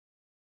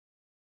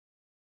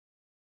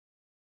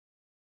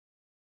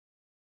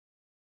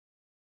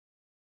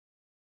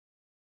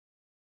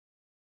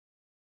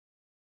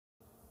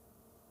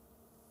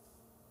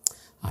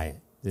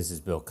Hi, this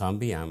is Bill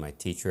Cumby. I'm a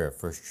teacher at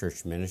First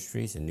Church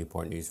Ministries in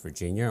Newport News,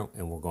 Virginia,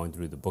 and we're going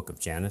through the book of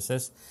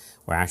Genesis.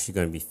 We're actually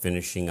going to be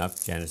finishing up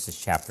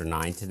Genesis chapter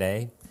 9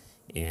 today,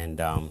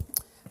 and I'd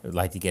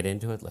like to get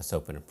into it. Let's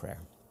open a prayer.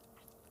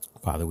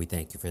 Father, we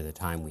thank you for the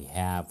time we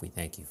have. We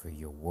thank you for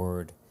your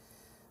word.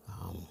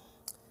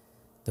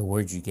 The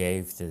word you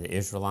gave to the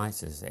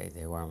Israelites as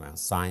they were on Mount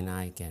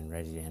Sinai, getting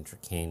ready to enter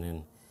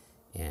Canaan,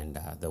 and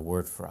the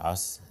word for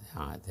us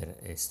that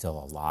is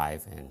still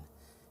alive and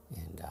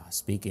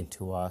speaking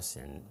to us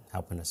and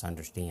helping us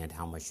understand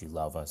how much you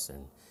love us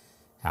and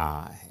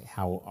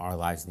how our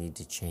lives need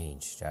to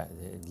change to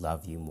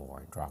love you more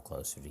and draw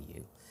closer to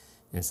you.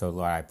 And so,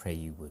 Lord, I pray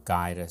you would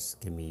guide us,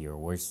 give me your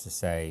words to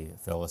say,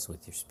 fill us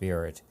with your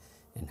spirit,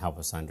 and help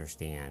us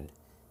understand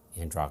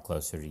and draw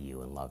closer to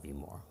you and love you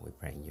more. We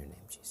pray in your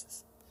name,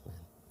 Jesus. Amen.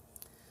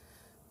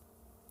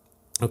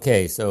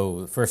 Okay,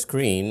 so the first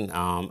screen,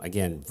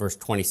 again, verse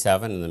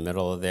 27 in the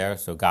middle of there.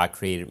 So God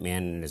created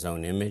man in his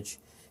own image.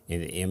 In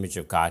the image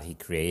of God, he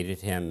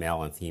created him,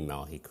 male and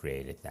female, he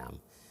created them.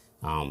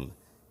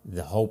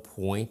 The whole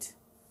point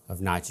of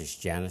not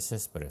just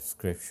Genesis, but of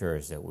Scripture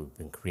is that we've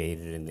been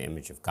created in the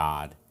image of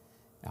God,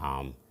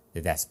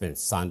 that's been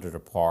sundered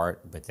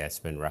apart, but that's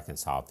been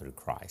reconciled through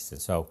Christ.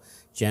 And so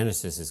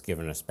Genesis has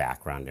given us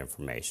background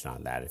information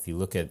on that. If you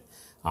look at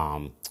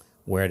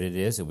where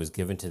it was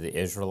given to the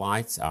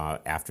Israelites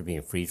after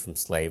being freed from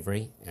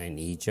slavery in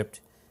Egypt.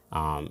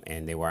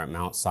 And they were at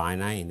Mount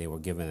Sinai, and they were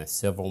given a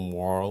civil,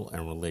 moral,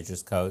 and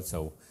religious code.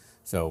 So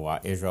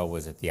Israel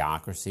was a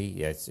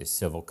theocracy. Its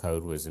civil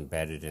code was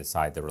embedded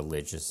inside the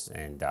religious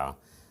and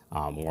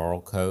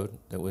moral code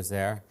that was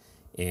there.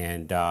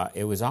 And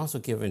it was also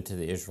given to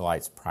the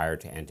Israelites prior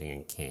to entering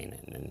in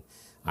Canaan. And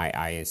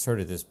I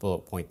inserted this bullet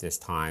point this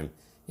time,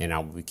 and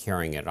I'll be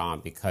carrying it on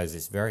because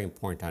it's very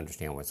important to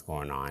understand what's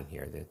going on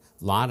here.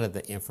 A lot of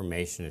the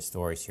information and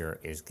stories here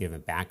is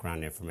given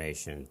background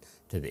information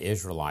to the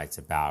Israelites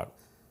about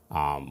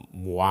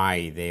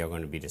why they are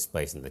going to be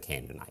displacing the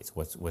Canaanites,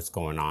 what's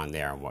going on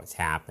there and what's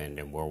happened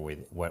and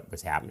what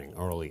was happening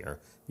earlier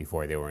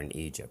before they were in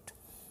Egypt.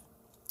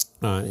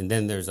 And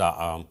then there's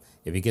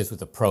it begins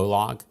with a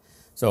prologue.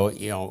 So,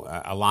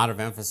 a lot of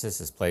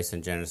emphasis is placed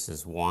in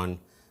Genesis 1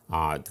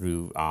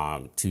 through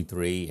 2,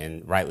 3,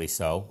 and rightly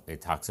so.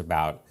 It talks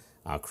about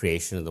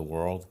creation of the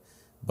world,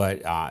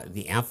 but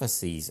the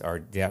emphases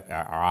are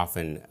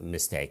often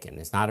mistaken.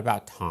 It's not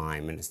about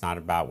time, and it's not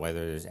about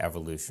whether there's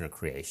evolution or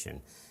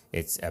creation.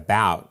 It's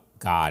about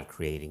God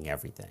creating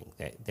everything.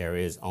 There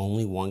is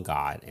only one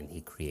God, and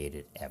he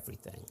created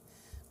everything.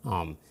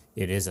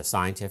 It is a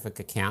scientific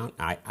account.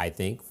 I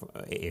think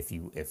if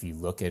you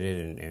look at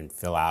it and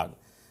fill out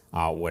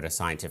what a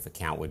scientific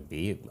account would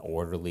be, an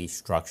orderly,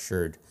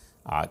 structured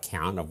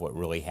account of what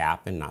really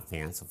happened, not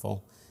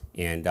fanciful.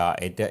 And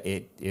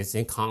it is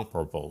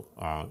incomparable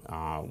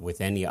with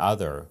any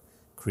other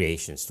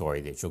creation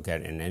story that you'll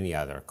get in any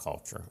other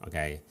culture,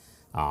 okay,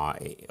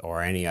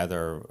 or any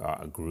other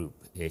group.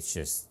 It's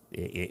just,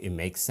 it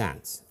makes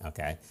sense,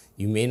 okay?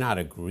 You may not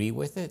agree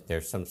with it.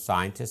 There's some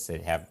scientists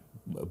that have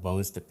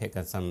bones to pick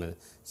on some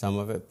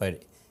of it,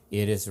 but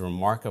it is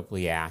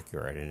remarkably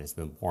accurate and has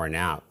been borne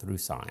out through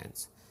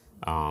science.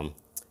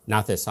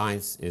 Not that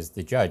science is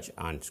the judge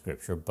on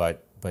Scripture,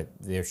 but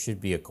there should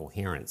be a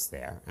coherence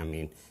there. I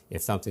mean,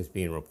 if something's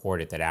being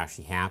reported that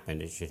actually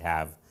happened,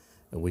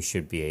 we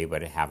should be able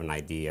to have an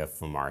idea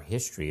from our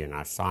history and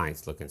our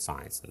science, look at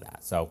science in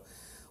that. So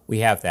we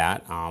have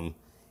that.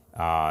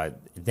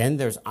 Then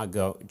there's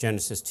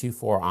Genesis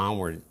 2:4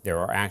 onward.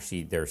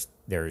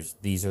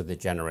 These are the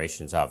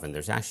generations of, and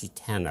there's actually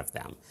 10 of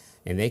them,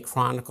 and they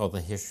chronicle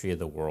the history of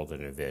the world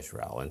and of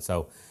Israel. And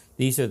so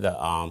these are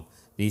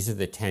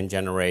the 10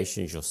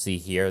 generations you'll see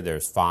here.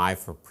 There's 5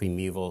 for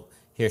primeval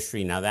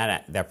history. Now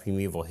that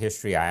primeval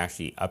history, I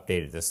actually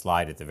updated the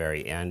slide at the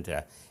very end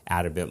to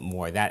add a bit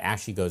more. That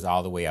actually goes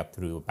all the way up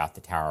through about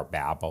the Tower of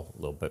Babel,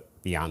 a little bit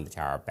beyond the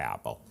Tower of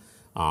Babel,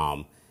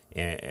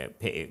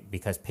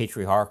 because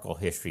patriarchal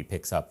history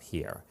picks up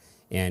here.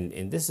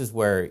 And this is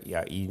where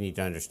you need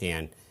to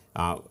understand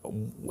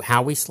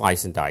how we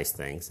slice and dice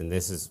things, and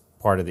this is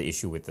part of the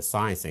issue with the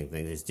science thing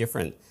is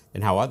different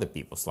than how other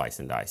people slice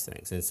and dice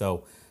things. And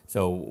so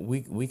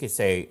we could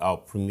say,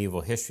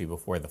 primeval history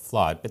before the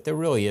flood, but there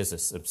really is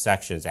some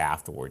sections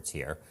afterwards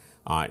here,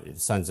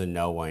 sons of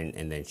Noah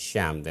and then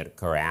Shem that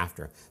occur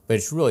after. But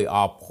it's really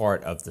all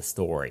part of the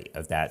story,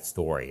 of that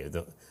story,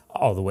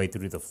 all the way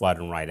through the flood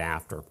and right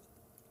after.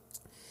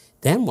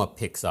 Then what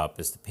picks up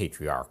is the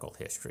patriarchal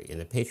history.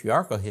 And the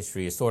patriarchal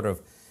history is sort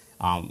of,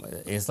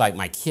 it's like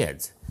my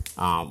kids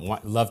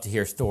love to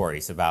hear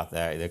stories about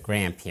their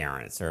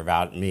grandparents or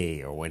about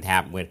me or what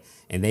happened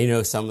and they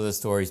know some of the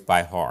stories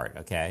by heart,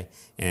 okay?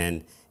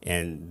 And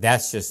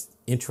that's just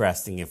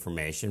interesting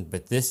information,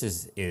 but this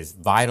is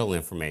vital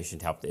information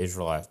to help the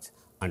Israelites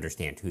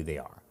understand who they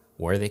are,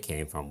 where they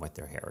came from, what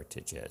their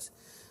heritage is.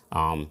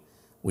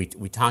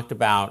 We talked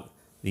about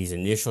these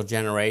initial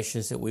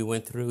generations that we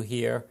went through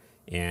here,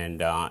 and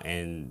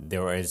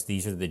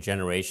these are the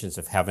generations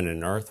of heaven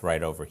and earth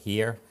right over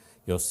here.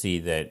 you'll see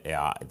that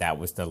that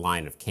was the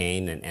line of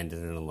Cain and ended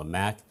in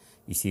Lamech.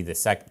 You see the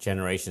second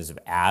generations of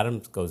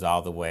Adam goes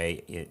all the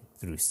way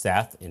through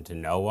Seth into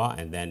Noah,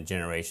 and then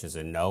generations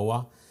of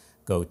Noah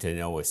go to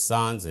Noah's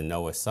sons, and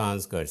Noah's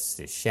sons go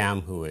to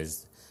Shem, who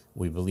is,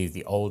 we believe,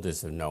 the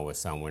oldest of Noah's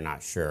sons. We're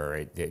not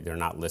sure. They're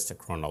not listed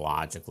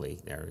chronologically.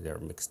 They're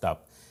mixed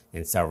up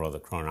in several of the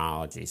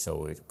chronologies.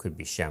 So it could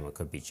be Shem, it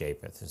could be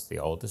Japheth is the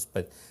oldest.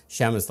 But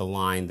Shem is the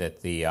line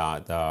that the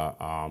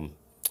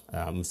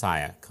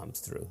Messiah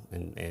comes through,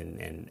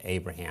 and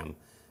Abraham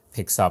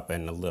picks up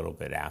in a little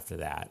bit after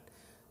that.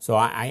 So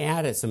I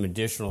added some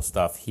additional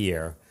stuff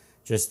here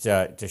just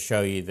to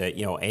show you that,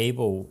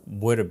 Abel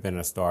would have been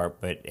a start,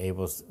 but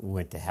Abel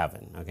went to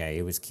heaven. Okay,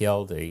 he was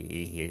killed.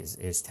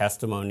 His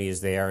testimony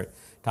is there. It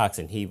talks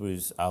in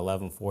Hebrews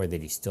 11:4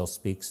 that he still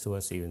speaks to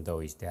us even though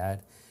he's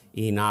dead.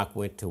 Enoch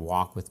went to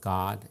walk with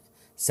God.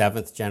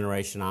 Seventh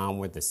generation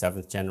onward, the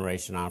seventh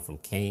generation on from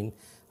Cain.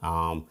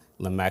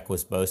 Lamech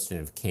was boasting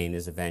of Cain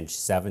is avenged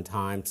 7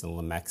 times, and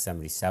Lamech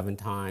 77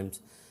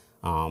 times.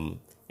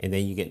 And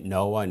then you get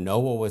Noah.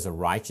 Noah was a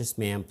righteous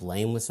man,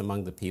 blameless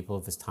among the people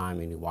of his time,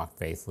 and he walked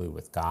faithfully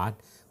with God.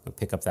 We'll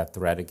pick up that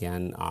thread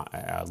again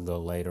a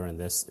little later in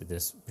this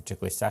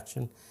particular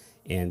section.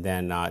 And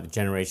then the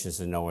generations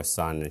of Noah's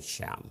son and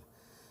Shem.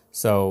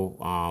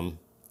 So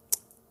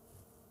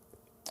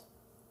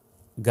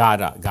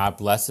God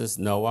blesses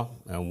Noah,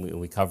 and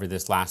we covered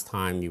this last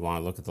time. You want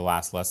to look at the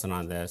last lesson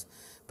on this.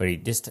 But he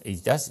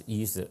does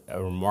use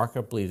a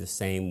remarkably the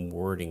same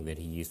wording that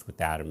he used with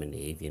Adam and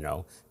Eve,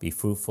 be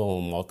fruitful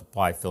and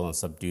multiply, fill and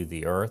subdue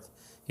the earth.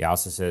 He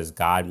also says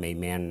God made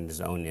man in his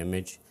own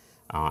image.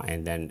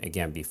 And then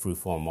again, be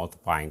fruitful and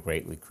multiply and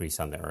greatly increase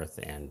on the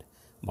earth and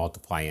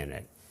multiply in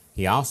it.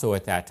 He also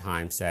at that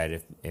time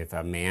said if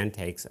a man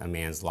takes a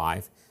man's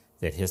life,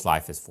 that his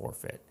life is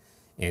forfeit.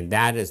 And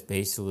that is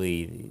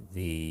basically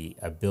the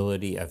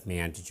ability of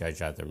man to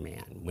judge other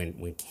man.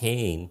 When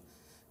Cain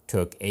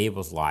took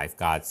Abel's life,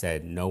 God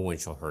said, no one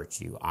shall hurt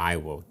you.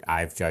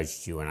 I've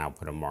judged you and I'll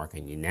put a mark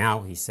on you.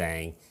 Now he's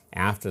saying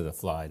after the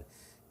flood,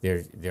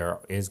 there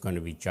is going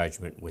to be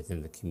judgment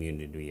within the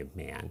community of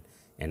man.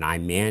 And I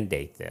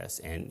mandate this,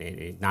 and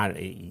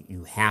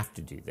you have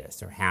to do this.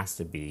 There has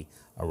to be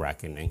a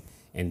reckoning.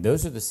 And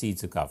those are the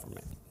seeds of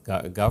government.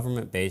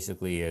 Government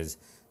basically is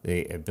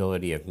the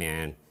ability of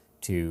man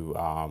to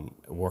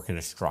work in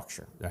a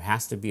structure. There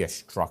has to be a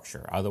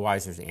structure.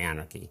 Otherwise, there's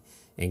anarchy.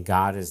 And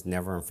God is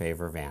never in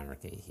favor of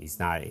anarchy. He's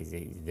not.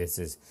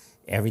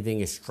 Everything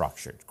is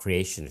structured.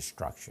 Creation is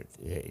structured.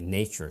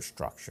 Nature is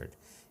structured.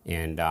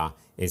 And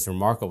it's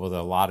remarkable that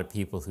a lot of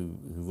people who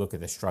look at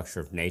the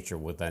structure of nature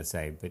would then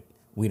say, but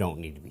we don't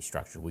need to be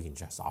structured. We can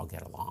just all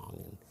get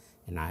along.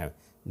 And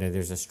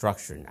there's a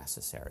structure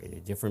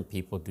necessary. Different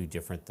people do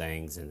different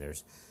things, and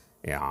there's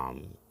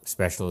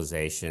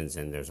specializations,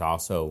 and there's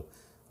also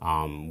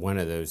one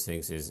of those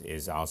things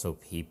is also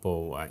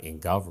people in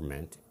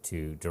government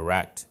to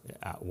direct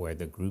where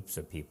the groups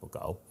of people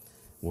go.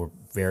 We're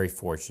very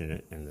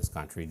fortunate in this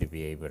country to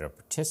be able to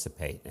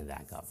participate in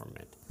that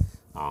government.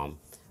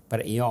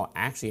 But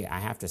actually, I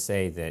have to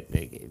say that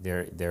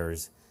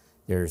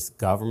there's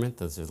government,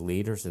 there's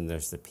leaders, and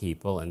there's the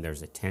people, and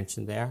there's a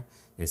tension there.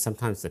 And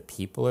sometimes the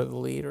people are the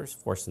leaders,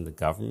 forcing the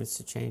governments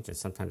to change, and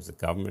sometimes the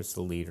government's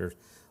the leaders,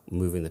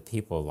 moving the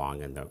people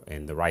along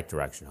in the right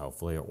direction,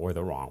 hopefully, or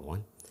the wrong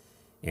one.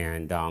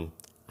 And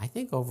I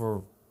think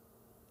overall,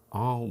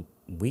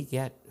 we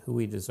get who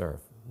we deserve.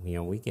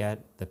 We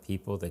get the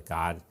people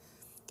that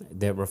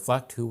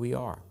reflect who we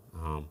are.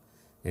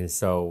 And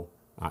so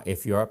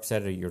if you're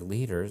upset at your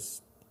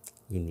leaders,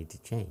 you need to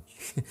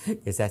change,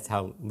 because that's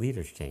how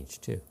leaders change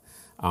too.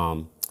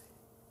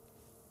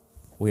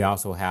 We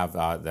also have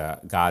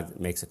God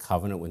makes a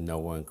covenant with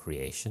Noah in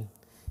creation.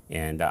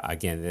 And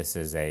again, this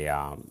is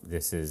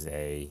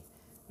a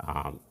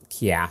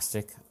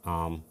chiastic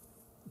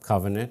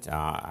covenant.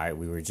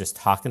 We were just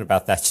talking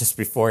about that just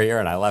before here,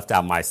 and I left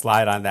out my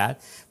slide on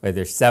that. But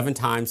there's 7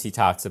 times he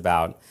talks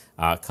about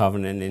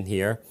covenant in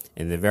here.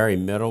 And the very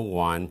middle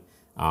one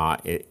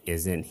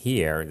is in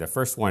here. The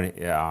first one,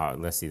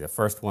 let's see, the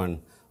first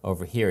one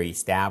over here, he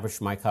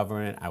established my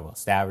covenant. I will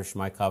establish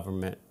my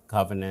covenant.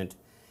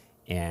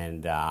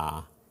 And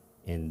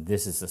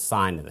this is the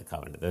sign of the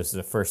covenant. Those are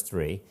the first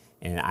 3.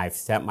 And I've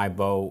set my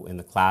bow in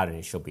the cloud, and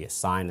it shall be a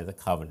sign of the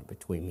covenant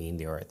between me and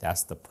the earth.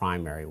 That's the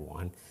primary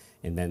one.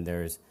 And then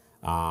there's,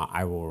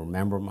 I will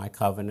remember my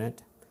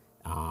covenant.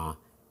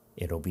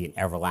 It'll be an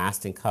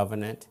everlasting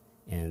covenant.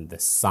 And the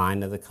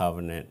sign of the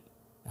covenant,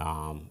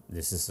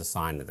 this is the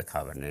sign of the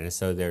covenant. And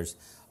so there's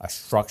a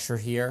structure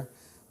here,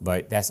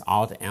 but that's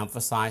all to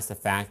emphasize the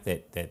fact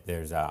that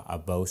there's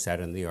a bow set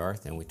in the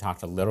earth. And we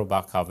talked a little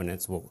about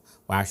covenants. We'll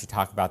actually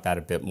talk about that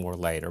a bit more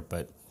later.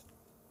 But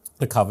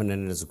the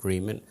covenant is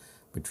agreement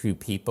between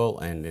people,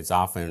 and it's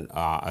often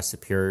a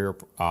superior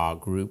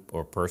group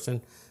or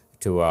person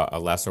to a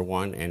lesser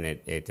one, and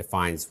it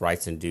defines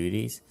rights and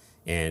duties.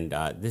 And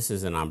this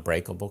is an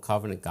unbreakable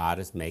covenant God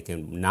is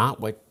making,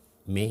 not with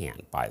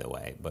man, by the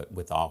way, but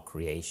with all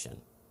creation,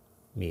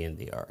 me and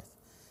the earth.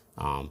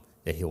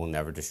 that he will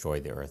never destroy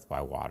the earth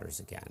by waters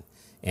again.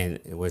 And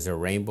was there a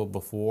rainbow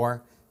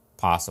before?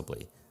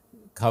 Possibly.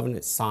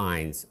 Covenant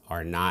signs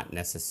are not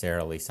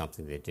necessarily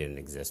something that didn't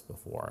exist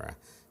before.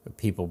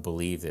 People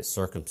believe that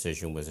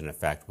circumcision was in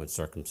effect when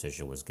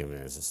circumcision was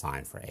given as a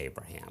sign for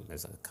Abraham,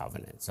 as a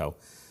covenant.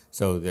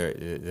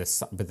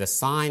 But the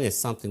sign is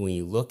something, when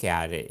you look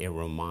at it, it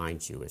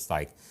reminds you. It's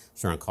like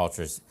certain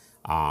cultures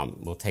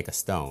will take a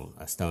stone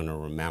of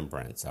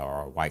remembrance,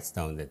 or a white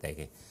stone that they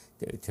can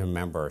to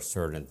remember a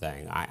certain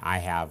thing. I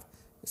have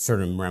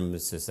certain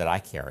remembrances that I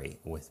carry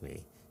with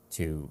me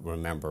to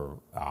remember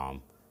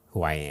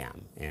who I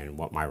am and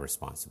what my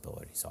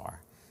responsibilities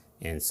are.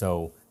 And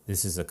so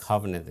this is a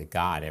covenant that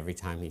God, every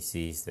time he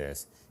sees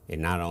this, it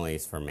not only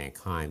is for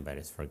mankind, but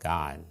it's for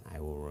God. I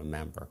will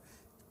remember.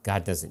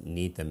 God doesn't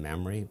need the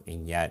memory,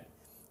 and yet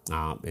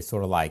it's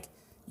sort of like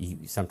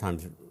you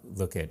sometimes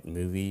look at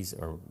movies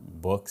or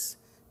books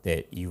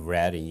that you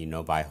read and you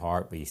know by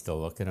heart, but you still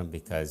look at them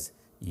because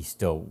you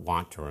still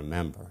want to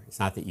remember. It's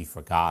not that you've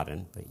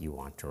forgotten, but you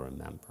want to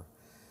remember.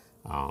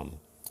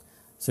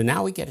 So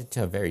now we get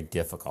into a very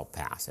difficult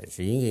passage.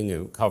 You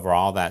can cover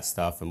all that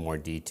stuff in more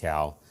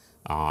detail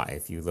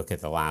if you look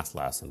at the last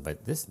lesson. But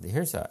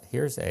here's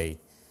a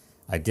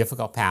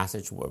difficult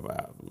passage.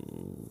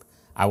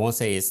 I won't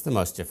say it's the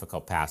most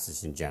difficult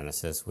passage in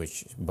Genesis,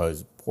 which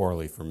bodes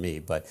poorly for me,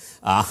 but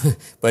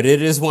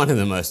it is one of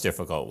the most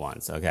difficult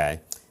ones.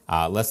 Okay,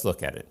 let's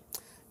look at it.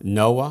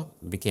 Noah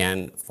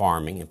began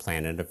farming and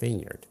planted a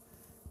vineyard.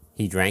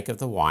 He drank of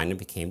the wine and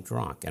became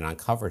drunk and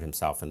uncovered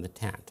himself in the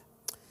tent.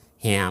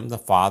 Ham, the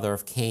father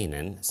of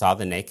Canaan, saw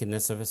the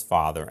nakedness of his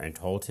father and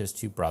told his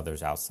two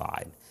brothers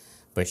outside.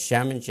 But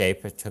Shem and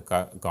Japheth took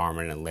a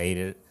garment and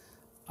laid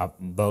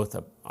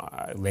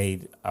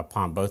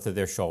upon both of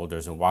their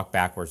shoulders and walked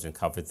backwards and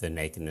covered the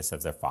nakedness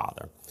of their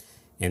father.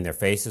 And their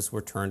faces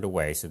were turned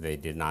away, so they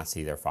did not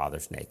see their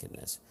father's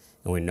nakedness.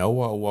 And when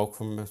Noah awoke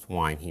from his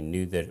wine, he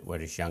knew that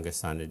what his youngest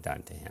son had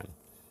done to him.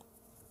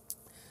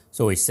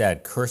 So he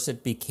said,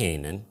 "Cursed be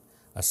Canaan,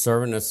 a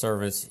servant of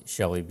servants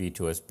shall he be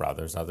to his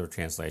brothers." Other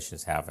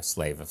translations have a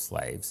slave of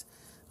slaves.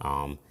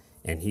 And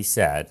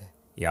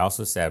he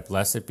also said,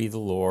 "Blessed be the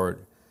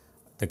Lord,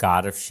 the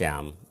God of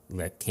Shem.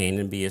 Let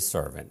Canaan be his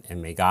servant.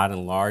 And may God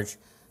enlarge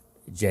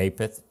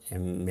Japheth,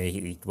 and may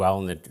he dwell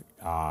in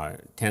the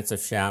tents of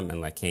Shem,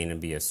 and let Canaan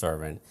be his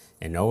servant."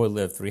 And Noah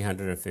lived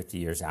 350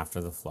 years after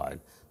the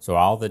flood. So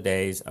all the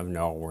days of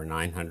Noah were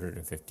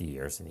 950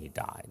 years, and he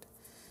died.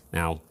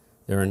 Now,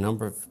 there are a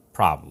number of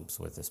problems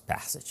with this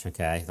passage,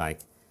 okay? Like,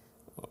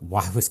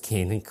 why was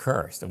Canaan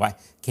cursed? Why?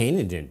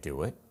 Canaan didn't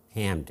do it.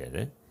 Ham did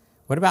it.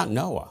 What about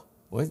Noah?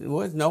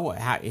 What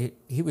Noah?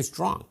 He was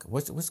drunk.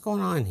 What's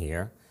going on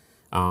here?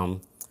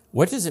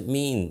 What does it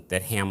mean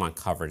that Ham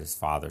uncovered his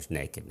father's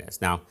nakedness?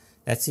 Now,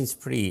 that seems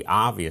pretty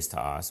obvious to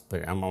us,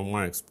 but I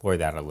want to explore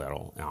that a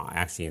little,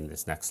 actually, in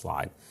this next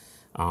slide.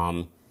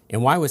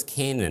 And why was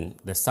Canaan,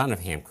 the son of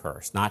Ham,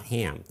 cursed, not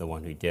Ham, the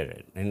one who did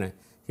it? And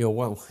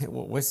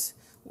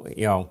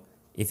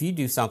if you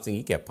do something,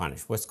 you get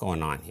punished. What's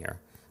going on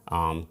here?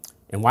 And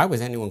why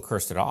was anyone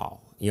cursed at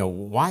all?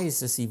 Why is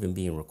this even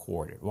being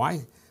recorded?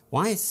 Why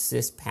is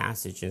this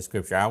passage in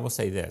Scripture? I will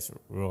say this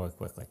really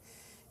quickly.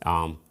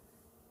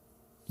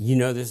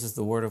 This is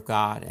the Word of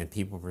God, and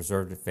people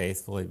preserved it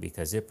faithfully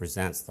because it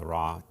presents the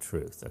raw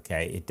truth,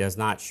 okay? It does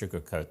not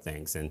sugarcoat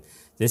things, and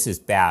this is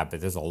bad, but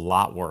there's a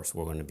lot worse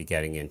we're going to be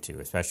getting into,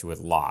 especially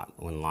with Lot,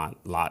 when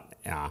Lot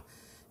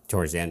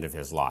towards the end of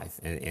his life.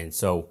 And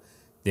so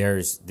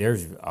there's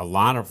a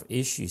lot of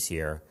issues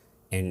here,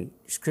 and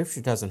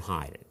Scripture doesn't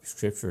hide it.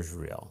 Scripture is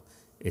real.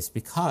 It's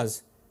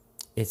because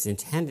it's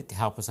intended to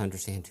help us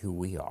understand who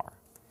we are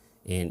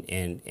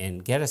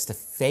and get us to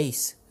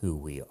face who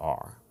we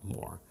are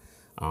more.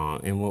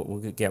 And we'll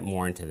get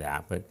more into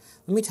that. But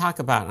let me talk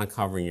about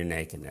uncovering your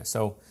nakedness.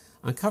 So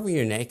uncovering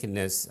your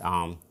nakedness,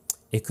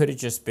 it could have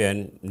just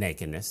been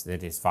nakedness,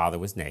 that his father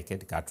was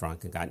naked, got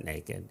drunk and got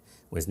naked,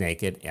 was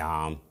naked,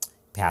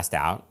 passed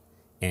out,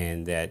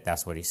 and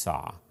that's what he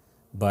saw.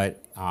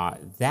 But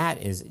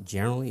that is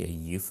generally a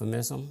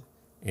euphemism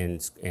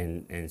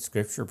in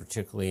Scripture,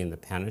 particularly in the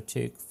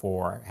Pentateuch,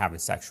 for having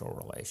sexual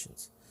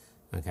relations,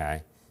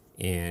 okay?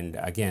 And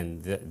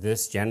again,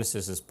 this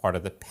Genesis is part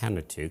of the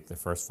Pentateuch, the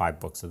first 5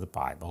 books of the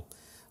Bible.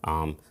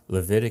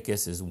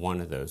 Leviticus is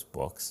one of those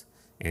books,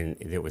 and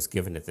it was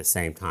given at the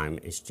same time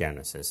as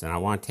Genesis. And I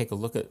want to take a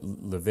look at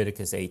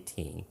Leviticus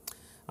 18,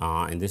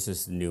 and this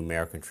is the New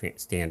American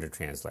Standard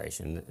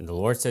Translation. And the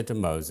Lord said to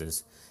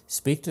Moses,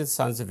 "Speak to the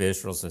sons of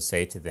Israel and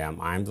say to them,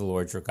 I am the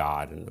Lord your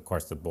God." And of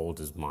course, the bold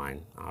is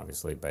mine,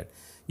 obviously. "But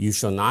you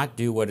shall not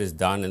do what is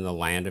done in the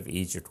land of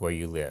Egypt where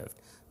you lived.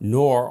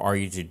 Nor are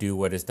you to do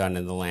what is done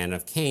in the land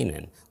of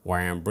Canaan, where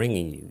I am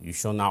bringing you. You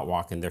shall not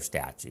walk in their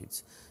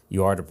statutes.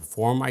 You are to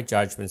perform my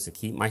judgments and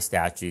keep my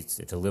statutes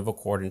and to live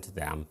according to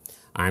them.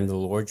 I am the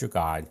Lord your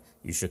God.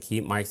 You shall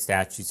keep my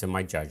statutes and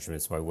my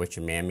judgments by which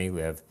a man may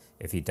live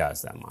if he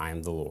does them. I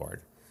am the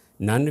Lord.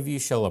 None of you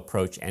shall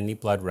approach any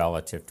blood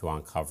relative to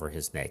uncover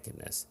his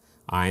nakedness.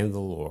 I am the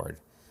Lord.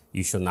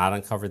 You shall not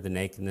uncover the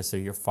nakedness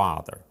of your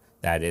father,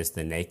 that is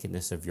the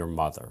nakedness of your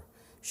mother.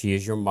 She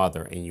is your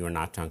mother, and you are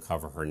not to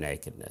uncover her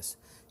nakedness.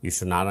 You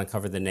shall not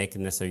uncover the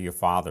nakedness of your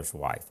father's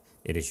wife.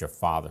 It is your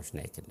father's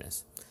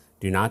nakedness.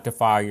 Do not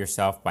defile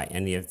yourself by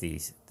any of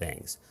these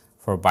things,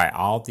 for by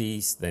all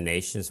these the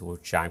nations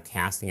which I am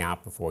casting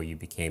out before you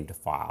became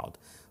defiled.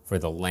 For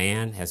the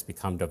land has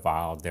become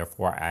defiled,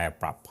 therefore I have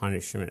brought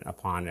punishment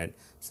upon it,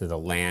 so the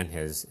land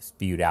has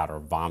spewed out or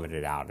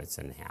vomited out its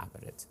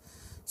inhabitants.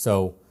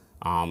 So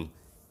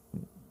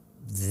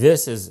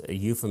this is a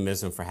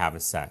euphemism for having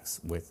sex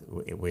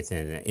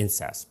within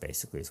incest,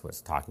 basically, is what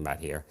it's talking about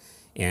here.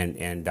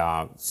 And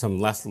some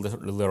less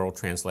literal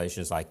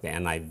translations like the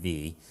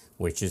NIV,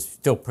 which is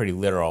still pretty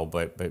literal,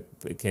 but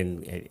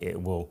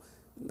it will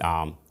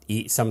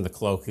some of the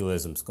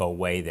colloquialisms go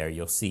away there.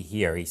 You'll see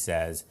here he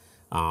says,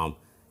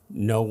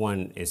 no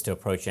one is to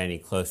approach any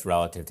close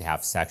relative to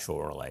have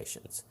sexual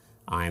relations.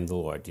 I am the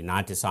Lord. Do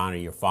not dishonor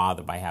your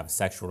father by having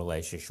sexual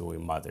relations with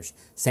your mothers.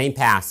 Same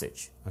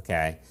passage,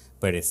 okay?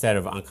 But instead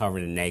of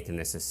uncovering the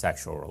nakedness, it's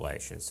sexual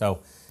relations.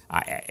 So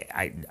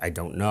I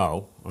don't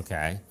know,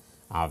 okay,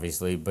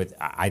 obviously, but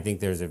I think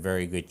there's a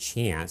very good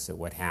chance that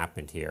what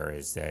happened here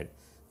is that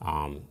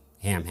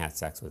Ham had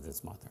sex with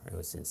his mother. It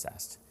was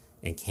incest.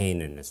 And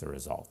Canaan is a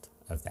result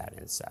of that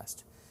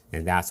incest.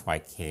 And that's why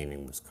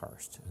Canaan was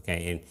cursed,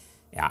 okay?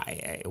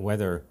 And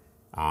whether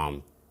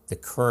the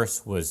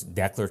curse was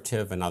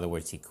declarative, in other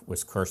words, he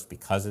was cursed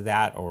because of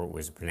that, or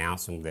was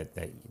pronouncing that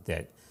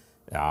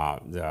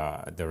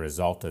the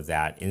result of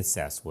that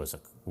incest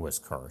was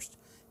cursed,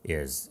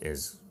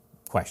 is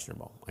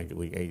questionable.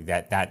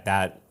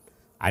 That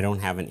I don't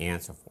have an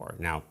answer for.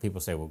 Now,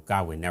 people say, well,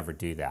 God would never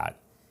do that.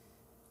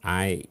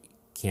 I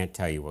can't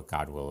tell you what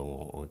God will and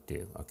won't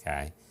do,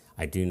 okay?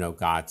 I do know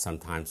God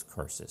sometimes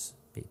curses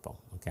people,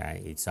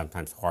 okay? He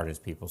sometimes hardens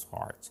people's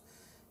hearts.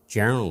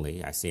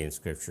 Generally, I see in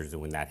scriptures that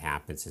when that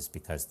happens, it's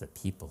because the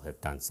people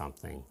have done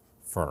something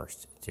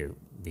first to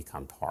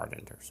become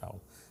hardened or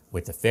so.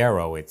 With the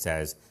Pharaoh, it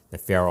says the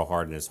Pharaoh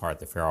hardened his heart,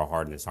 the Pharaoh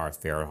hardened his heart,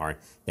 Pharaoh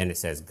hardened. Then it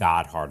says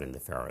God hardened the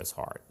Pharaoh's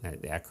heart.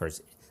 That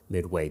occurs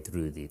midway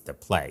through the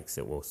plagues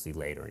that we'll see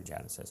later in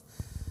Genesis.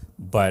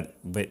 But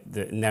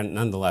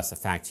nonetheless, the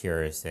fact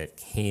here is that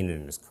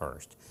Canaan is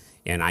cursed.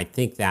 And I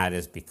think that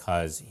is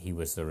because he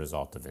was the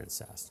result of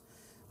incest.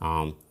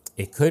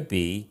 It could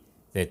be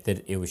that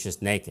it was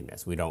just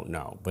nakedness. We don't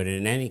know. But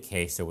in any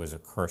case, there was a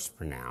curse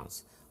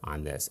pronounced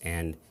on this.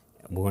 And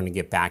we're going to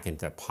get back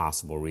into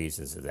possible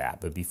reasons of that.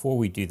 But before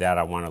we do that,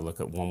 I want to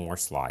look at one more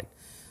slide.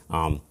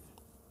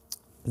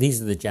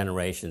 These are the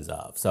generations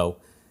of. So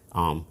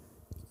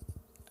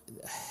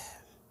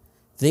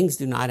things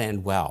do not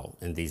end well,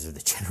 and these are the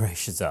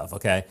generations of,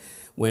 okay?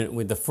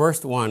 When the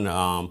first one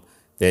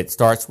that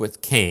starts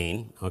with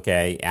Cain,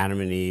 okay,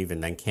 Adam and Eve,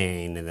 and then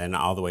Cain, and then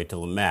all the way to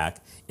Lamech,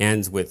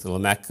 ends with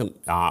Lamech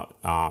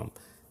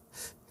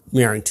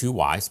marrying two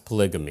wives,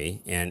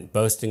 polygamy, and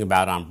boasting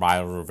about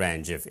unbridled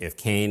revenge. If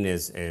Cain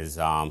is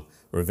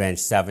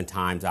revenged 7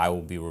 times, I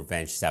will be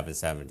revenged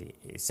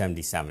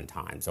 77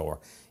 times,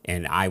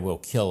 and I will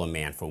kill a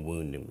man for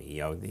wounding me.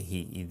 You know,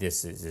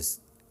 this is this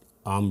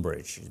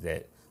umbrage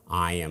that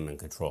I am in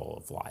control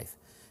of life.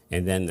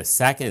 And then the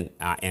second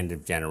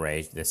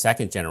the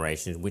second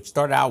generation, which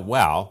started out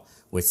well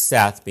with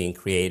Seth being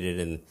created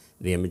in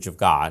the image of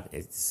God,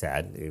 it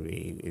said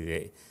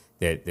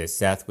that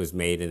Seth was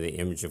made in the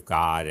image of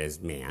God as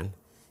man,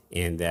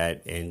 and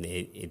that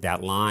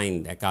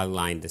godly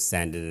line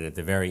descended, and at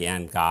the very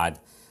end,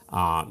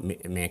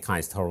 mankind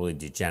is totally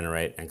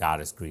degenerate, and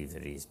God is grieved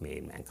that He's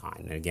made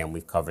mankind. And again,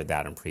 we've covered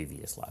that in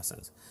previous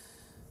lessons.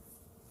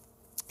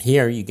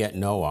 Here you get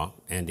Noah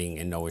ending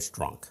in Noah's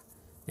drunk,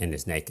 and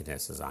his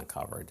nakedness is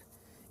uncovered.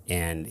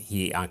 And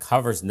he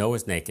uncovers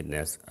Noah's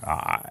nakedness.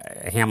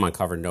 Ham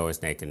uncovered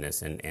Noah's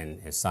nakedness,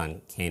 and his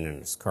son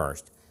Canaan is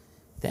cursed.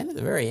 Then at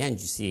the very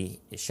end, you see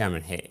Shem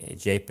and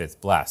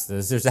Japheth blessed.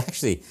 There's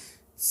actually,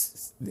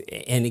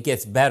 and it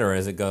gets better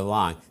as it goes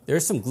along.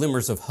 There's some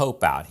glimmers of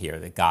hope out here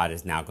that God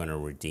is now going to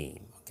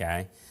redeem,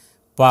 okay?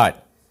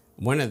 But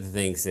one of the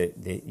things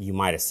that you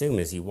might assume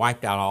is He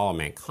wiped out all of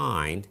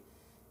mankind,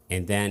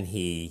 and then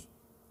He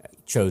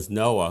chose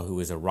Noah, who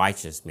was a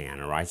righteous man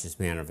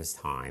of his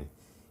time,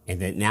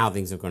 and that now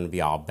things are going to be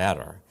all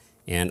better.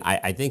 And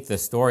I think the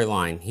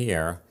storyline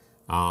here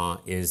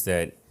is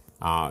that,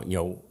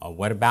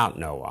 what about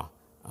Noah?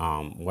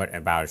 What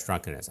about his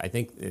drunkenness? I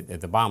think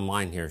the bottom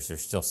line here is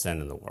there's still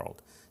sin in the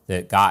world.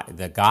 That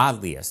the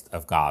godliest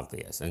of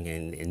godliest,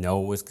 and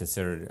Noah was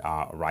considered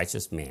a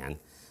righteous man,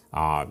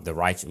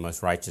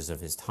 most righteous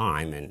of his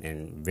time,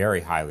 and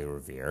very highly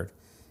revered,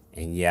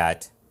 and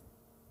yet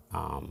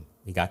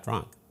he got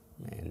drunk.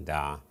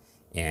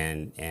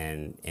 And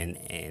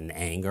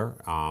anger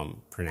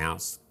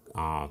pronounced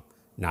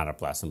not a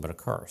blessing but a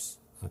curse.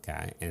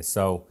 Okay, and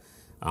so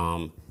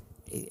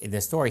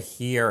the story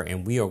here,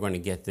 and we are going to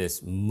get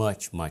this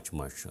much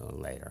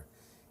later,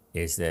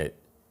 is that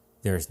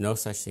there is no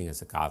such thing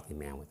as a godly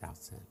man without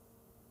sin.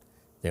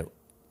 That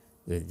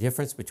the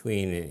difference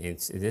between, and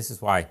this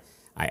is why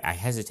I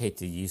hesitate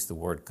to use the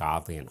word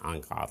godly and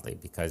ungodly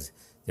because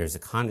there's a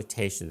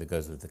connotation that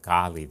goes with the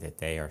godly that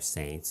they are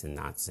saints and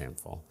not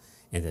sinful,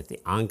 and that the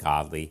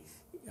ungodly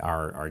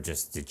are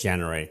just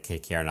degenerate,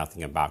 care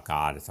nothing about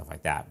God and stuff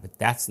like that. But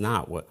that's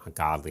not what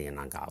godly and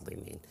ungodly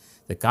mean.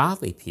 The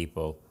godly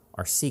people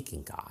are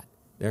seeking God.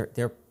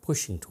 They're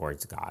pushing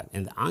towards God,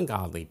 and the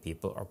ungodly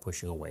people are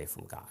pushing away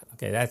from God.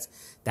 Okay,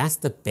 that's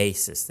the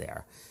basis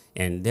there.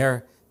 And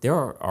there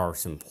are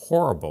some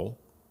horrible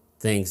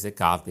things that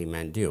godly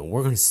men do, and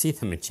we're going to see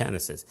them in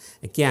Genesis.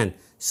 Again,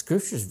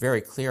 Scripture is very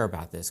clear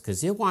about this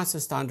because it wants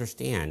us to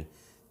understand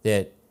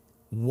that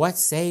what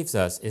saves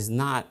us is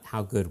not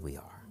how good we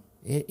are.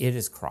 It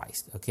is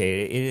Christ.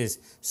 Okay, it is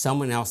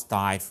someone else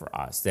died for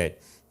us. That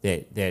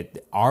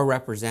our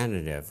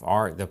representative,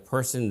 the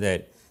person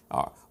that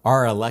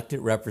our elected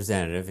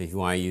representative, if you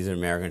want to use an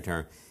American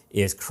term,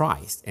 is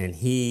Christ, and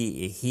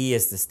he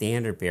is the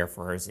standard bearer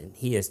for us, and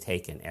he has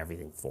taken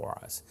everything for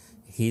us.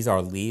 He's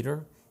our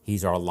leader.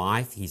 He's our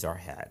life. He's our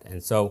head.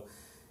 And so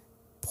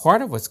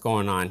part of what's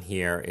going on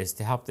here is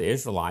to help the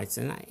Israelites,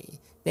 and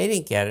they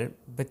didn't get it,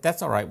 but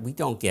that's all right. We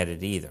don't get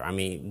it either. I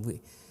mean,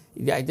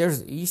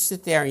 you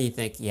sit there and you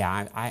think,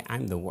 yeah,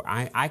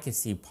 I can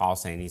see Paul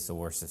saying he's the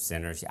worst of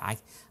sinners. Yeah,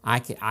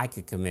 I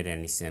could commit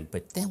any sin.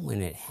 But then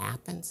when it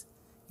happens,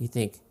 you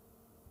think,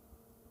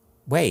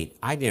 wait,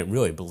 I didn't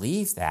really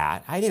believe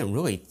that. I didn't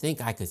really think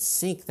I could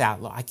sink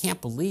that low. I can't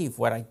believe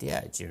what I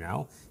did,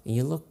 And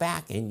you look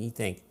back and you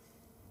think,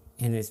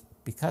 and it's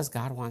because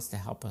God wants to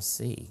help us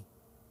see.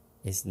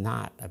 It's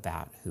not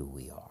about who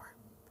we are.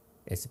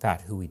 It's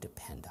about who we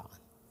depend on.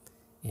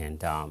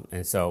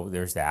 And so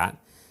there's that.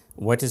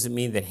 What does it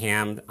mean that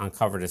Ham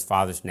uncovered his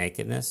father's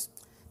nakedness?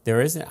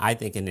 There isn't, I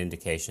think, an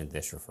indication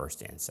this refers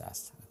to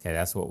incest. Okay,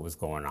 that's what was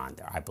going on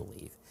there, I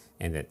believe.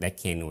 And that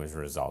Canaan was a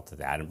result of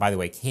that. And by the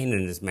way,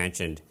 Canaan is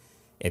mentioned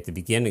at the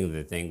beginning of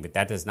the thing, but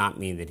that does not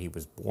mean that he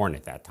was born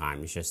at that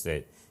time. It's just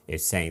that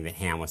it's saying that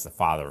Ham was the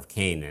father of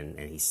Canaan,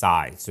 and he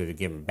saw it, so to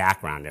give him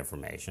background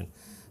information.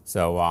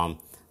 So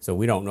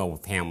we don't know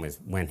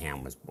when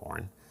Ham was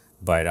born,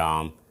 but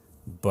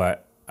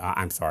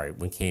I'm sorry,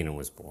 when Canaan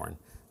was born.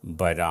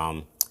 But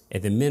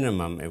at the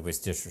minimum, it was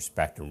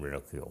disrespect and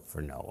ridicule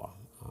for Noah.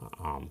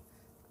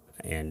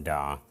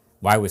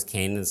 Why was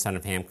Canaan the son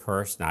of Ham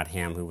cursed, not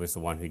Ham who was the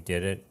one who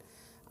did it?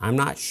 I'm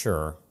not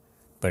sure,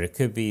 but it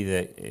could be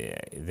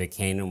that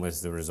Canaan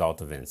was the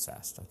result of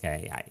incest.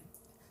 Okay,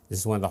 this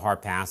is one of the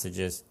hard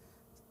passages.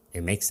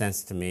 It makes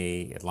sense to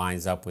me. It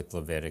lines up with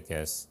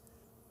Leviticus.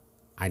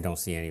 I don't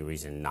see any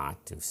reason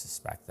not to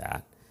suspect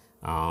that.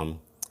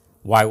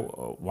 Why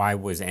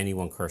was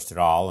anyone cursed at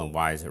all, and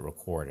why is it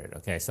recorded?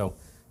 Okay, so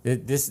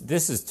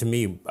this is to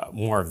me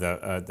more of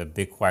the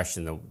big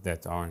question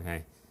that's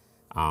on.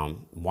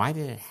 Why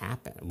did it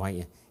happen?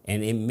 Why?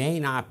 And it may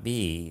not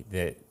be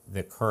that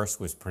the curse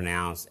was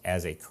pronounced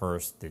as a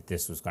curse that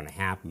this was going to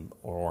happen,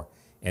 or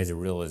as a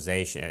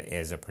realization,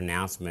 as a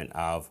pronouncement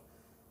of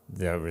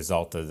the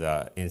result of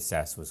the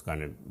incest was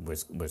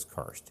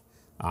cursed.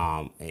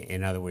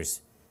 In other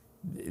words,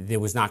 it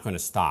was not going to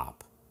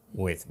stop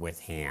with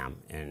Ham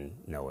and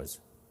Noah's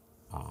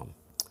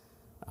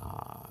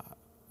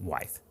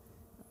wife.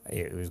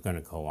 It was going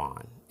to go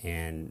on,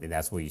 and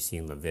that's what you see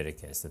in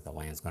Leviticus, that the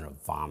land's going to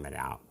vomit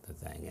out the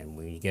thing. And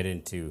when you get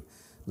into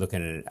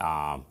looking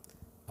at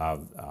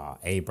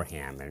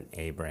Abraham,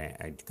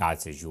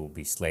 God says you will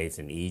be slaves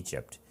in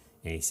Egypt,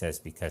 and he says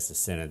because the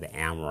sin of the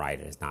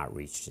Amorite has not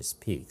reached its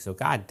peak. So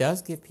God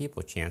does give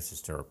people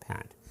chances to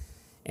repent.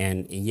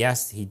 And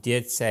yes, he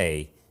did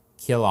say,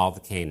 kill all the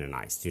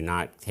Canaanites. Do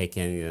not take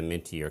any of them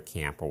into your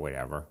camp or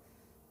whatever.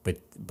 But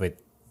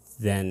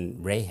then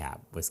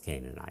Rahab was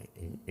Canaanite,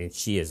 and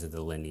she is of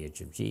the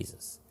lineage of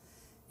Jesus.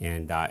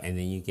 And then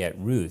you get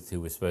Ruth, who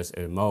was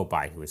a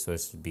Moabite, who was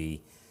supposed to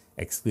be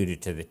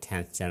excluded to the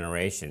 10th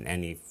generation,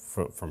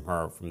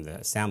 from the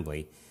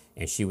assembly,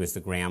 and she was the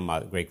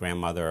great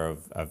grandmother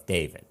of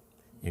David,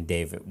 and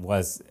David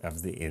was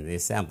in the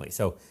assembly.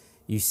 So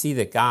you see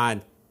that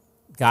God,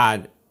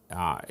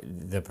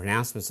 the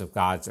pronouncements of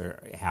God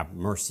have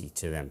mercy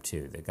to them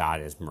too. That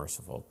God is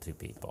merciful to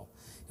people.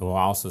 And we'll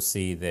also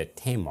see that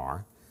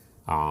Tamar,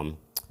 who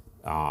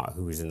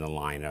was in the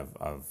line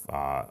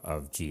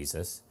of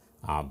Jesus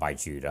by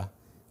Judah,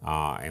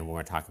 and we're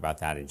going to talk about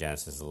that in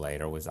Genesis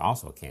later, was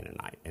also a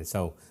Canaanite. And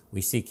so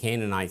we see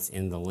Canaanites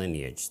in the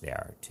lineage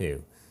there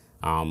too.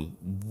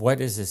 What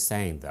is this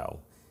saying, though?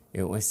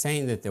 It was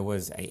saying that there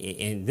was,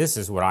 and this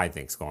is what I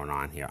think is going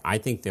on here. I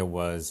think there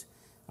was,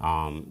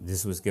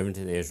 this was given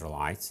to the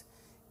Israelites,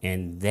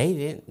 and they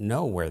didn't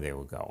know where they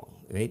were going.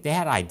 They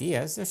had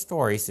ideas, their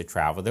stories to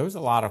travel. There was a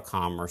lot of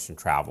commerce and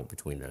travel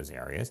between those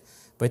areas,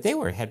 but they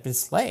had been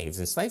slaves,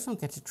 and slaves don't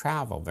get to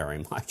travel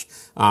very much.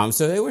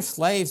 So they were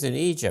slaves in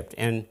Egypt,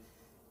 and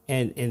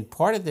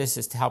part of this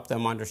is to help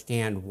them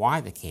understand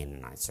why the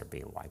Canaanites are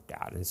being wiped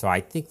out. And so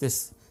I think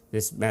this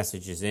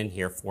message is in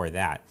here for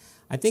that.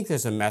 I think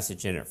there's a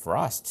message in it for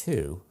us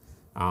too,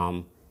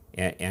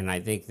 and I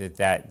think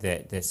that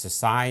the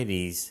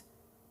societies,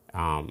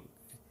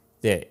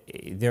 that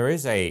there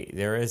is a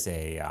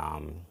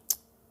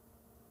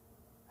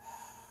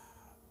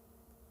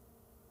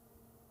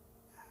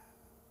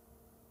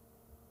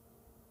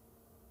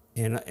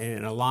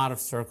in a lot of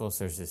circles,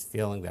 there's this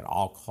feeling that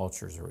all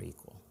cultures are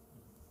equal.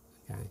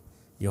 Okay,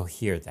 you'll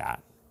hear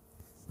that.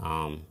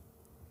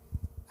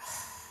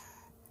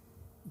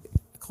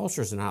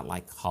 Cultures are not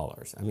like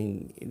colors. I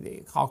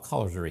mean, all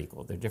colors are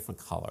equal. They're different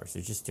colors.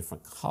 They're just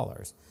different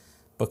colors.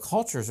 But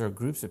cultures are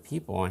groups of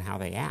people and how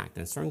they act,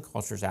 and certain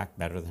cultures act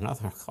better than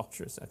other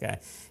cultures. Okay,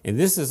 and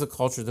this is a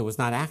culture that was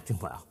not acting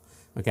well.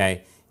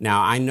 Okay,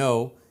 now I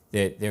know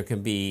that there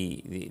can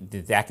be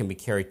that can be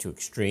carried to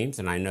extremes,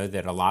 and I know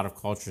that a lot of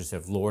cultures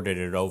have lorded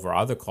it over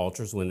other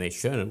cultures when they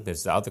shouldn't,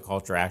 because the other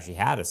culture actually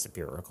had a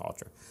superior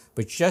culture.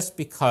 But just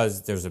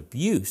because there's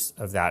abuse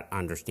of that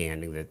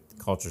understanding that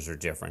cultures are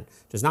different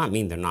does not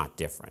mean they're not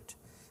different.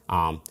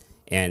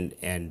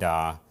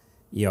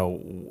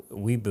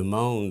 We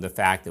bemoan the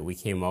fact that we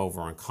came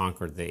over and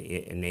conquered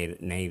the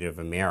Native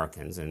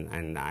Americans,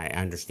 and I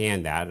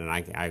understand that, and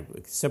I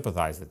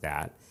sympathize with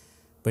that.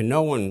 But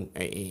no one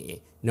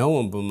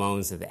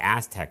bemoans that the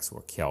Aztecs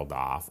were killed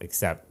off,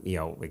 except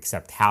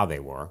how they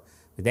were.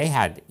 But they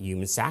had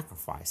human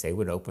sacrifice. They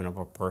would open up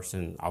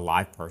a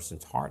live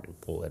person's heart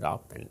and pull it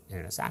up in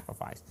a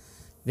sacrifice.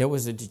 There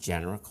was a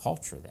degenerate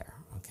culture there.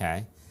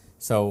 Okay,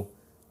 so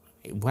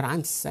what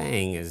I'm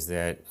saying is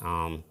that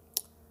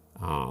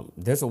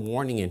there's a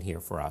warning in here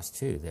for us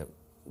too, that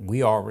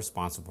we are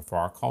responsible for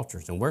our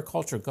cultures, and where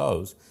culture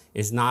goes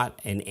is not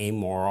an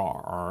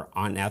amoral or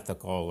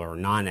unethical or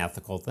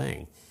non-ethical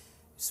thing.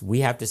 So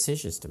we have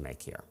decisions to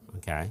make here,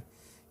 okay?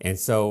 And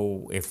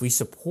so if we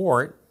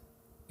support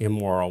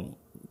immoral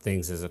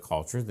things as a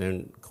culture,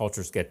 then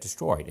cultures get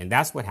destroyed. And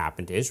that's what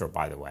happened to Israel,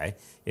 by the way,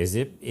 is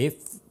it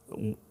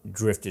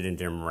drifted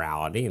into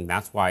immorality, and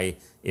that's why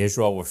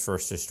Israel was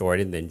first destroyed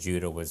and then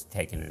Judah was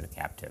taken into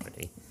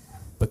captivity.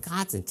 But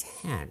God's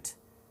intent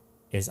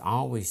is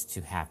always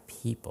to have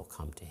people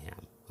come to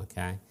him,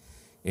 okay?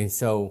 And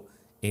so,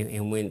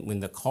 when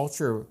the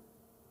culture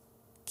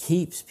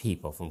keeps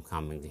people from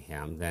coming to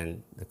him,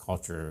 then the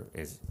culture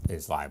is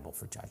liable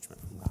for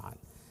judgment from God.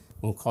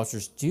 When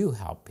cultures do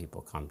help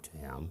people come to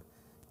him,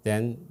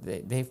 then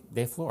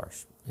they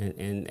flourish.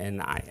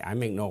 And I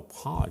make no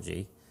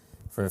apology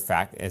for the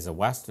fact, as a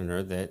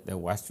Westerner, that the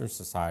Western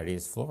society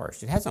has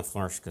flourished. It hasn't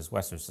flourished because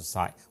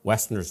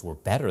Westerners were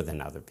better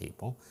than other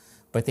people,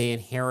 but they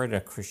inherited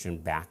a Christian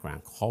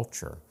background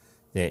culture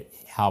that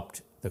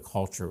helped the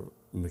culture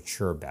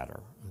mature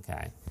better,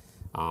 okay?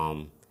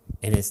 And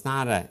it's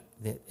not that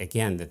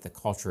the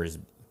culture is,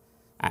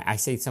 I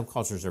say some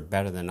cultures are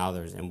better than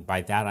others, and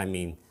by that I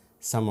mean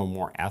some are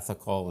more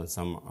ethical and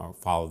some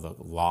follow the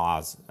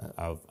laws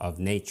of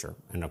nature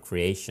and of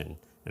creation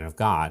and of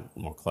God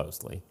more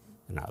closely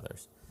than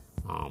others.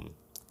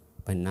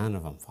 But none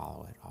of them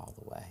follow it all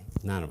the way.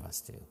 None of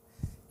us do.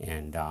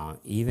 And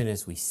even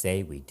as we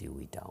say we do,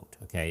 we don't.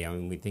 Okay, I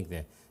mean, we think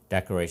the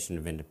Declaration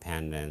of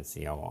Independence,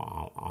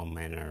 all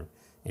men are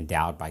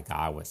endowed by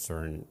God with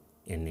certain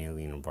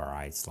inalienable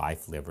rights,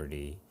 life,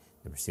 liberty,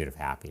 the pursuit of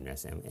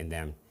happiness, and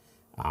then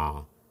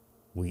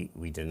we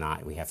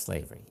have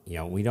slavery.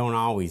 We don't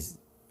always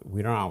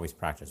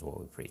practice what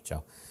we preach.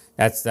 So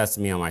that's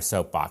me on my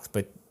soapbox.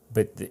 But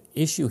the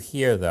issue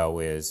here, though,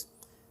 is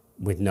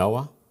with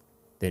Noah,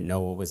 that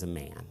Noah was a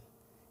man.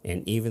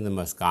 And even the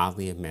most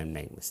godly of men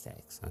make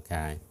mistakes,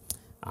 okay?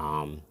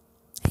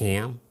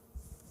 Ham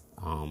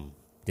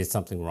did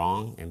something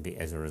wrong, and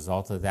as a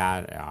result of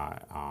that,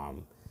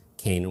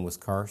 Canaan was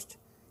cursed.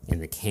 And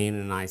the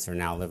Canaanites are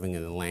now living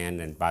in the land.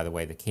 And by the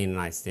way, the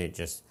Canaanites didn't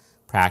just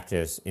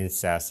practice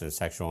incest and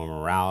sexual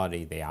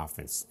immorality. They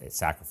often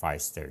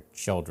sacrificed their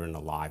children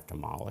alive to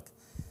Moloch.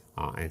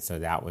 And so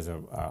that was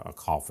a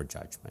call for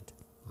judgment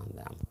on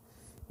them.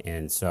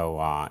 And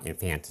so,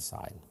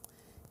 infanticide.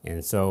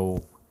 And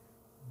so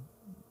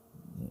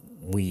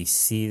we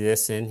see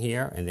this in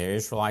here, and the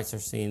Israelites are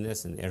seeing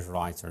this, and the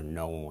Israelites are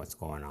knowing what's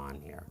going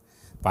on here.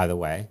 By the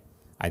way,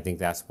 I think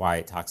that's why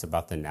it talks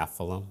about the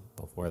Nephilim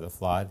before the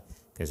flood,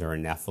 because there are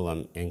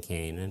Nephilim in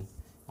Canaan,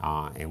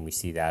 and we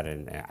see that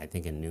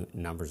in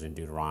Numbers and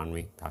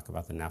Deuteronomy talk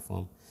about the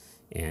Nephilim,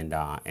 and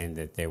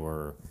that they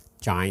were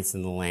giants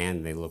in the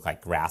land. They look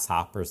like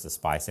grasshoppers. The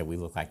spy said, "We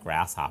look like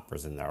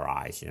grasshoppers in their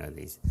eyes."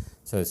 These.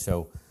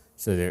 So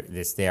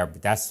it's there,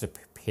 but that's to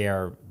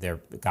prepare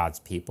God's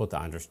people to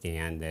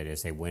understand that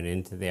as they went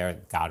into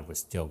there, God was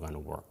still going to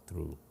work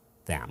through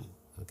them,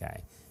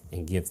 okay,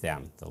 and give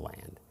them the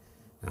land.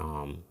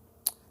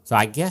 So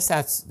I guess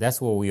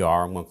that's where we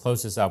are. I'm going to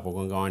close this up. We're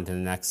going to go on to the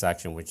next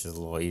section, which is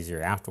a little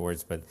easier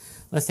afterwards. But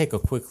let's take a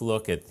quick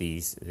look at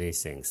these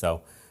things.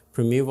 So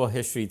primeval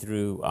history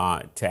through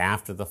to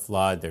after the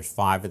flood. There's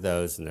 5 of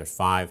those, and there's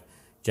 5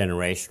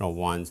 generational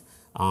ones.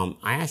 I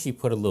actually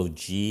put a little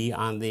G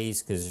on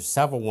these because there's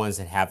several ones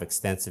that have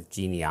extensive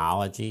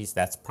genealogies.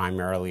 That's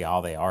primarily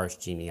all they are, is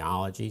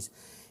genealogies.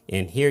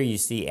 And here you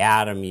see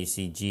Adam, you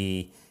see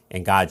G,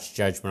 and God's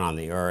judgment on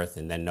the earth,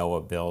 and then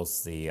Noah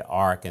builds the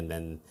ark, and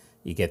then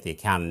you get the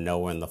account of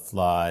Noah and the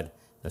flood,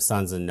 the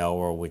sons of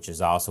Noah, which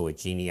is also a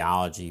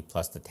genealogy,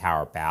 plus the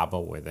Tower of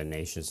Babel, where the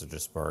nations are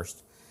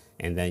dispersed.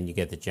 And then you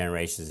get the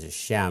generations of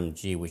Shem,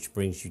 G, which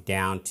brings you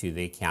down to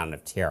the account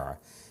of Terah.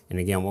 And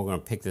again, we're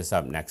going to pick this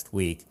up next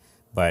week.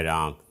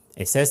 But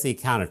it says the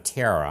account of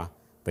Terah,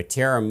 but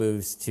Terah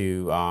moves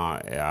to,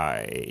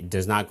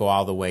 does not go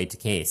all the way to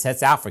Canaan. It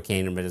sets out for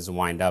Canaan, but doesn't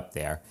wind up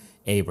there.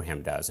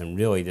 Abraham does. And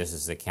really, this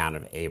is the account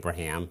of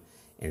Abraham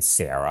and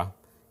Sarah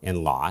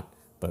and Lot.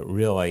 But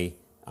really,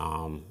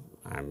 I'm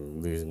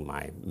losing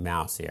my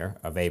mouse here,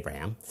 of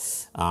Abraham.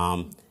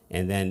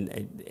 And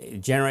then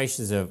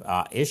generations of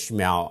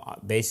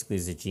Ishmael basically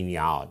is a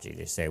genealogy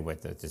to say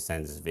what the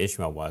descendants of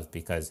Ishmael was,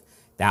 because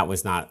that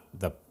was not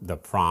the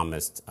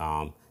promised,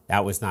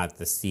 that was not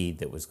the seed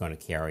that was going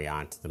to carry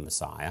on to the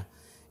Messiah.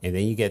 And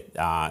then you get,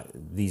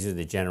 these are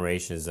the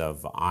generations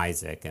of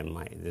Isaac, and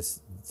this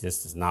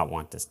just does not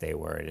want to stay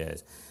where it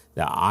is.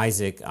 The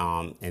Isaac,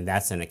 and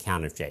that's an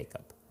account of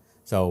Jacob.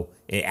 So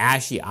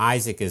actually,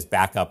 Isaac is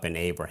back up in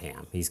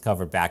Abraham. He's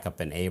covered back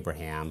up in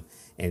Abraham.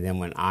 And then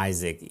when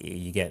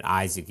you get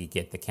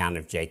the account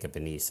of Jacob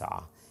and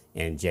Esau,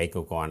 and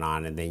Jacob going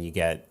on. And then you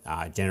get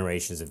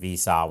generations of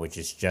Esau, which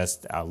is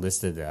just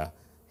listed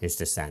his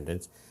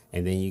descendants.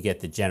 And then you get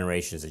the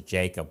generations of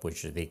Jacob,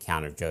 which are the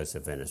account of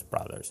Joseph and his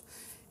brothers.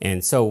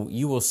 And so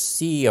you will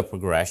see a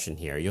progression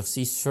here. You'll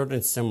see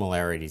certain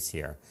similarities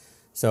here.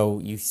 So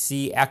you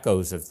see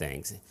echoes of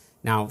things.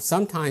 Now,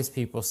 sometimes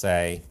people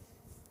say,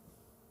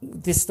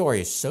 this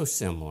story is so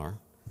similar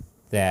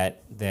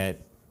that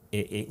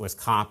it was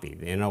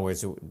copied. In other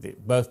words,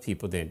 both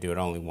people didn't do it,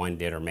 only one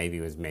did, or maybe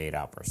it was made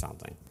up or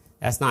something.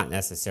 That's not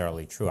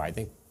necessarily true. I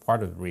think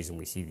part of the reason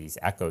we see these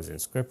echoes in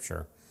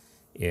Scripture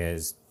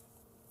is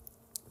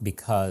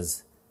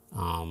because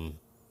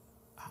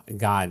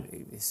God,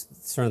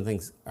 certain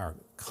things are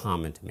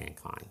common to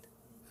mankind,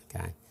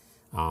 okay?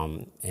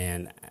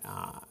 And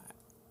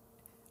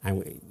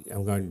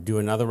I'm going to do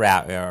another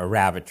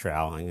rabbit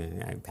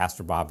trail.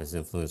 Pastor Bob has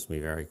influenced me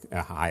very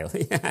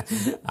highly.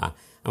 I'm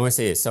going to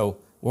say this. So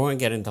we're going to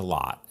get into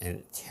Lot,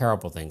 and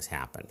terrible things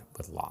happened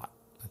with Lot,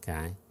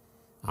 okay?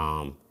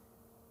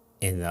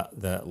 And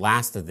the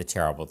last of the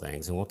terrible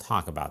things, and we'll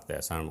talk about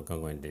this. I'm not going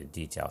to go into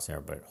details here,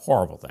 but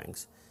horrible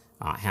things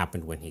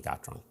happened when he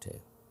got drunk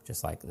too,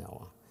 just like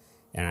Noah.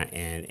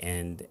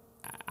 And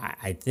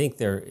I think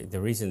the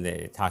reason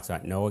that it talks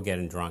about Noah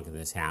getting drunk and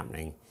this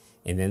happening,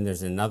 and then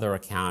there's another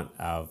account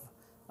of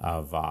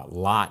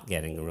Lot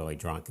getting really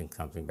drunk and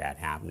something bad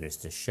happened, is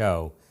to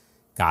show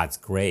God's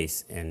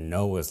grace in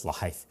Noah's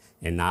life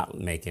and not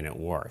making it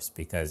worse,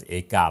 because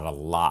it got a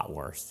lot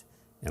worse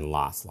in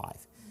Lot's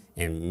life.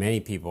 And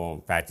many people,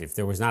 in fact, if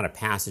there was not a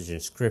passage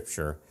in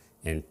Scripture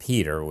in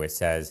Peter which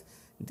says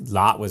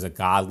Lot was a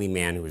godly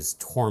man who was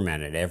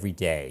tormented every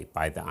day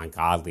by the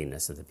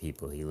ungodliness of the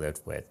people he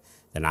lived with,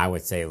 then I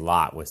would say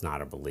Lot was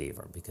not a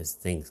believer, because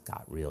things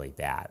got really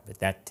bad. But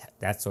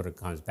that sort of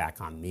comes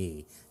back on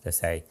me to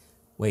say,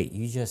 wait,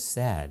 you just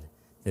said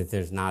that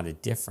there's not a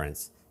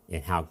difference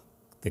in how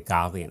the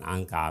godly and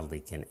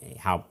ungodly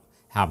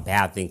how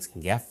bad things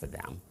can get for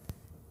them.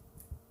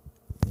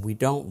 We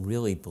don't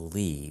really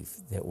believe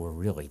that we're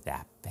really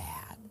that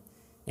bad.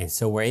 And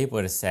so we're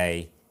able to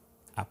say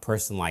a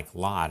person like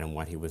Lot and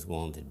what he was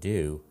willing to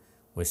do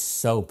was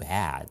so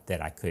bad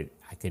that I could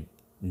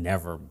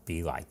never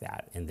be like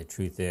that. And the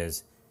truth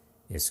is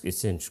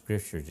it's in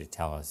Scripture to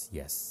tell us,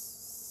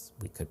 yes,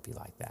 we could be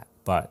like that.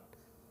 But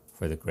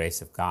for the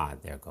grace of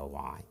God, there go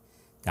I.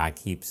 God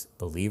keeps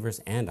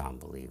believers and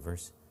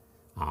unbelievers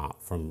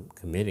from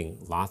committing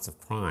lots of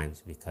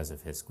crimes because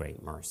of his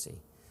great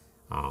mercy.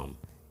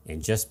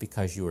 And just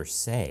because you are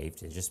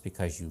saved, and just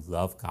because you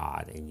love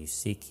God and you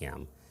seek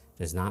him,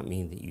 does not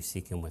mean that you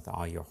seek him with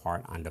all your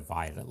heart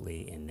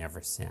undividedly and never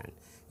sin.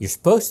 You're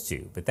supposed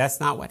to, but that's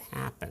not what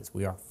happens.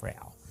 We are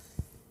frail.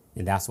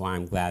 And that's why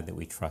I'm glad that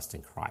we trust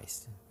in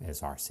Christ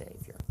as our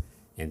Savior,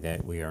 and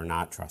that we are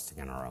not trusting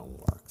in our own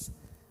works.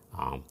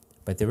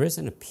 But there is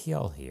an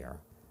appeal here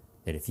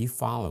that if you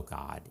follow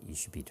God, you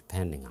should be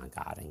depending on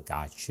God, and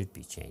God should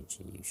be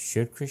changing you.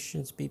 Should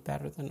Christians be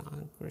better than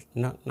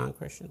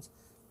non-Christians?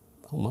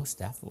 Oh, most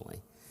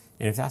definitely.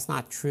 And if that's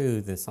not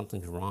true, then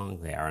something's wrong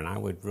there, and I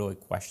would really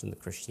question the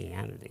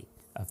Christianity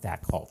of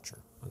that culture,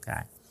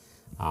 okay,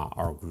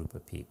 or group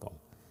of people,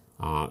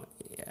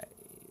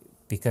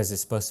 because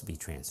it's supposed to be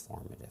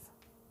transformative.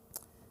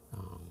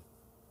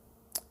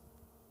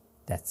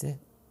 That's it.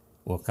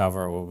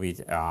 We'll be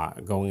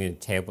going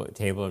into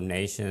Table of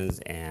Nations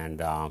and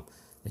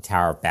the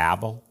Tower of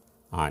Babel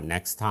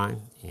next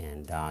time,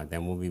 and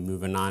then we'll be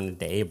moving on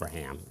into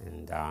Abraham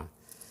and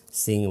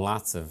seeing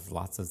lots of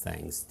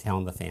things,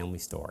 telling the family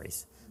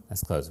stories.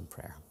 Let's close in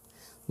prayer.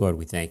 Lord,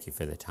 we thank you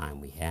for the time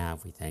we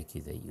have. We thank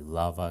you that you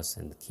love us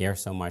and care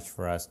so much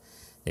for us,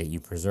 that you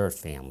preserve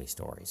family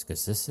stories,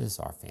 because this is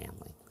our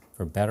family.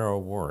 For better or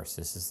worse,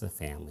 this is the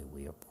family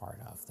we are part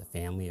of, the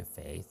family of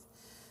faith.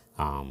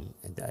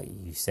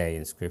 You say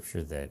in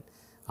Scripture that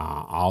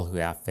all who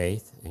have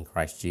faith in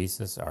Christ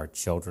Jesus are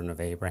children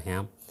of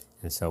Abraham.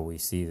 And so we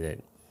see that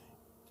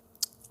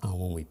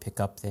when we pick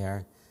up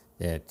there,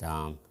 that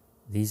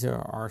these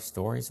are our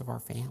stories of our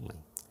family.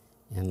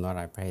 And Lord,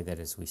 I pray that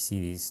as we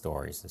see these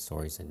stories, the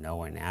stories of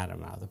Noah and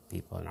Adam, other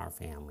people in our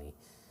family,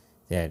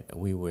 that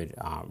we would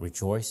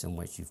rejoice in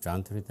what you've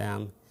done through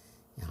them,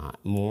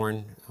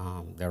 Mourn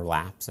their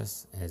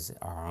lapses as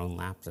our own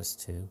lapses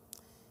too,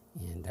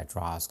 and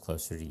draw us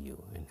closer to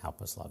you and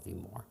help us love you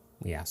more.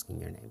 We ask in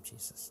your name,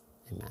 Jesus.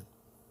 Amen.